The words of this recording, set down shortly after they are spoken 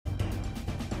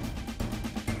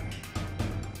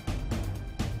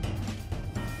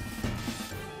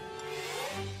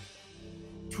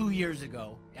2 years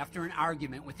ago, after an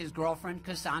argument with his girlfriend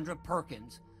Cassandra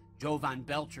Perkins, Jovan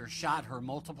Belcher shot her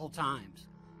multiple times,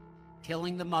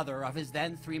 killing the mother of his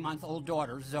then 3-month-old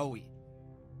daughter, Zoe.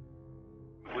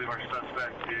 I believe our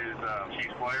suspect is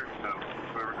Chiefs player, so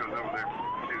whoever goes over there,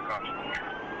 do caution.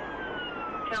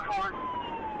 10-4.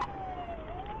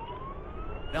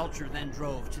 Belcher then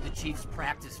drove to the Chiefs'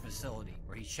 practice facility,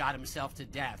 where he shot himself to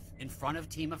death in front of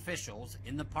team officials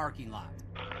in the parking lot.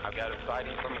 I've got a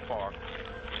sighting from afar.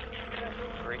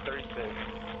 336.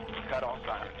 Cut off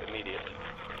silence immediately.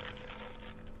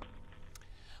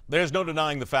 There's no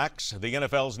denying the facts. The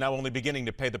NFL is now only beginning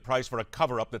to pay the price for a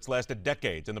cover-up that's lasted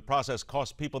decades. In the process,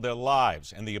 cost people their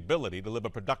lives and the ability to live a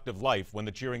productive life when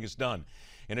the cheering is done.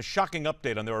 In a shocking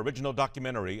update on their original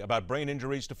documentary about brain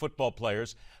injuries to football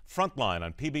players, Frontline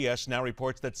on PBS now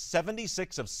reports that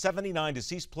 76 of 79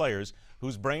 deceased players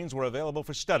whose brains were available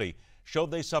for study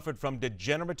showed they suffered from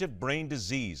degenerative brain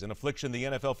disease, an affliction the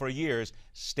NFL for years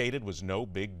stated was no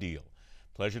big deal.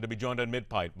 Pleasure to be joined on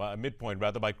Midpoint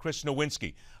by Chris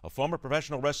Nowinski, a former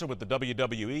professional wrestler with the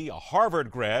WWE, a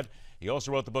Harvard grad. He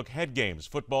also wrote the book Head Games,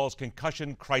 Football's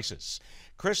Concussion Crisis.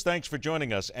 Chris, thanks for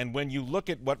joining us. And when you look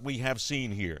at what we have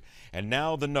seen here, and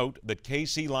now the note that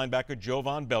KC linebacker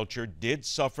Jovan Belcher did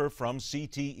suffer from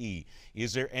CTE,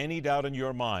 is there any doubt in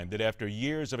your mind that after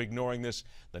years of ignoring this,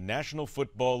 the National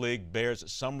Football League bears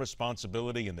some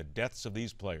responsibility in the deaths of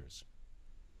these players?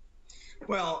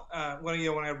 Well, when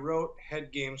I wrote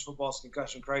Head Games, Football's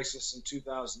Concussion Crisis in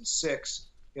 2006,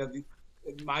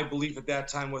 my belief at that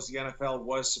time was the NFL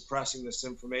was suppressing this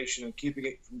information and keeping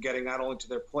it from getting not only to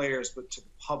their players but to the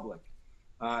public.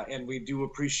 And we do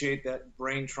appreciate that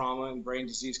brain trauma and brain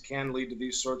disease can lead to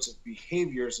these sorts of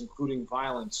behaviors, including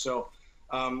violence. So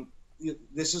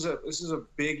this is a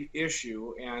big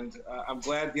issue, and I'm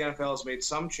glad the NFL has made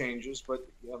some changes, but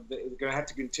they're going to have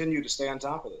to continue to stay on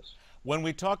top of this. When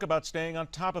we talk about staying on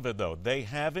top of it, though, they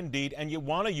have indeed, and you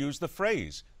want to use the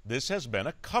phrase, this has been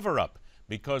a cover-up,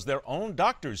 because their own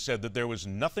doctors said that there was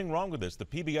nothing wrong with this. The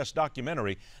PBS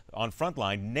documentary on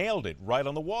Frontline nailed it right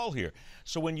on the wall here.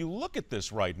 So when you look at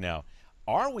this right now,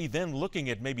 are we then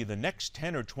looking at maybe the next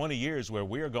 10 or 20 years where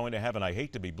we are going to have, and I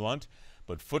hate to be blunt,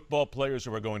 but football players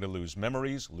who are going to lose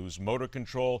memories, lose motor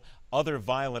control, other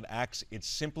violent acts? It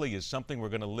simply is something we're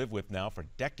going to live with now for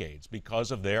decades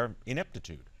because of their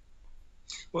ineptitude.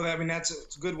 Well, I mean,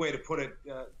 that's a good way to put it.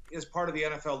 As part of the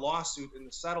NFL lawsuit in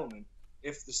the settlement,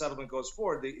 if the settlement goes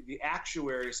forward, the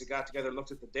actuaries that got together and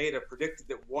looked at the data predicted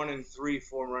that 1 in 3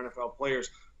 former NFL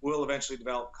players will eventually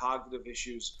develop cognitive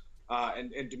issues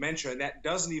and dementia. And that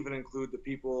doesn't even include the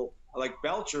people like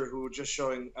Belcher who are just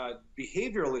showing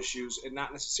behavioral issues and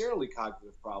not necessarily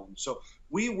cognitive problems. So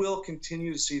we will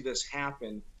continue to see this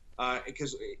happen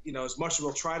because, as much as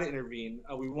we'll try to intervene,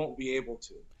 we won't be able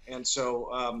to. And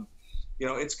so,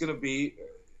 it's going to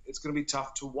be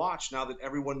tough to watch now that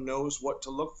everyone knows what to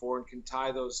look for and can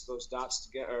tie those dots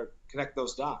together, or connect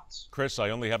those dots. Chris, I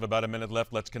only have about a minute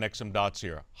left. Let's connect some dots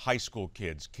here. High school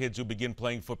kids who begin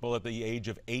playing football at the age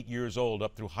of 8 years old,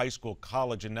 up through high school,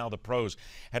 college, and now the pros.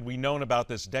 Had we known about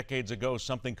this decades ago,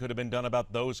 something could have been done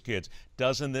about those kids.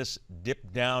 Doesn't this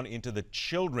dip down into the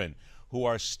children who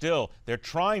are still, they're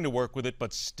trying to work with it,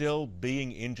 but still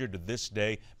being injured to this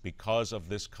day because of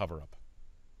this cover-up?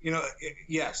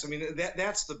 Yes. I mean,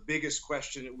 that's the biggest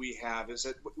question that we have, is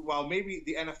that while maybe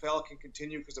the NFL can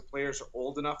continue because the players are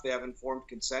old enough, they have informed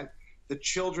consent, the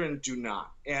children do not.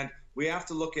 And we have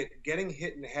to look at getting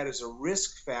hit in the head as a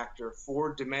risk factor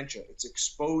for dementia. It's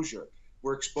exposure.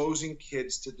 We're exposing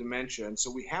kids to dementia. And so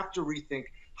we have to rethink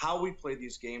how we play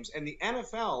these games. And the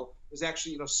NFL is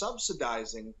actually,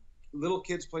 subsidizing little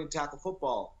kids playing tackle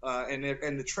football and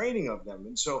the training of them.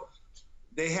 And so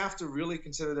they have to really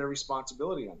consider their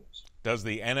responsibility on this. Does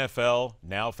the NFL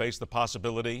now face the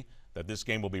possibility that this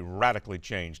game will be radically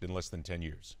changed in less than 10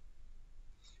 years?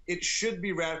 It should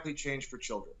be radically changed for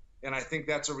children. And I think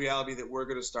that's a reality that we're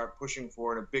going to start pushing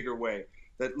for in a bigger way,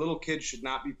 that little kids should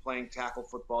not be playing tackle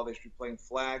football. They should be playing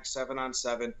flag,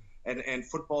 7-on-7, and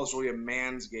football is really a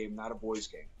man's game, not a boy's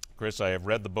game. Chris, I have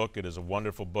read the book. It is a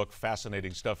wonderful book,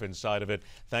 fascinating stuff inside of it.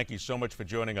 Thank you so much for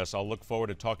joining us. I'll look forward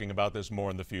to talking about this more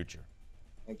in the future.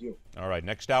 Thank you. All right,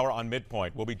 next hour on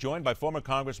Midpoint, we'll be joined by former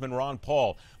Congressman Ron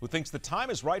Paul, who thinks the time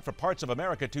is right for parts of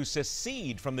America to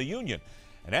secede from the Union.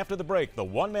 And after the break, the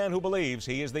one man who believes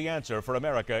he is the answer for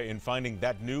America in finding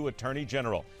that new Attorney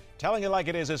General. Telling it like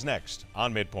it is next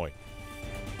on Midpoint.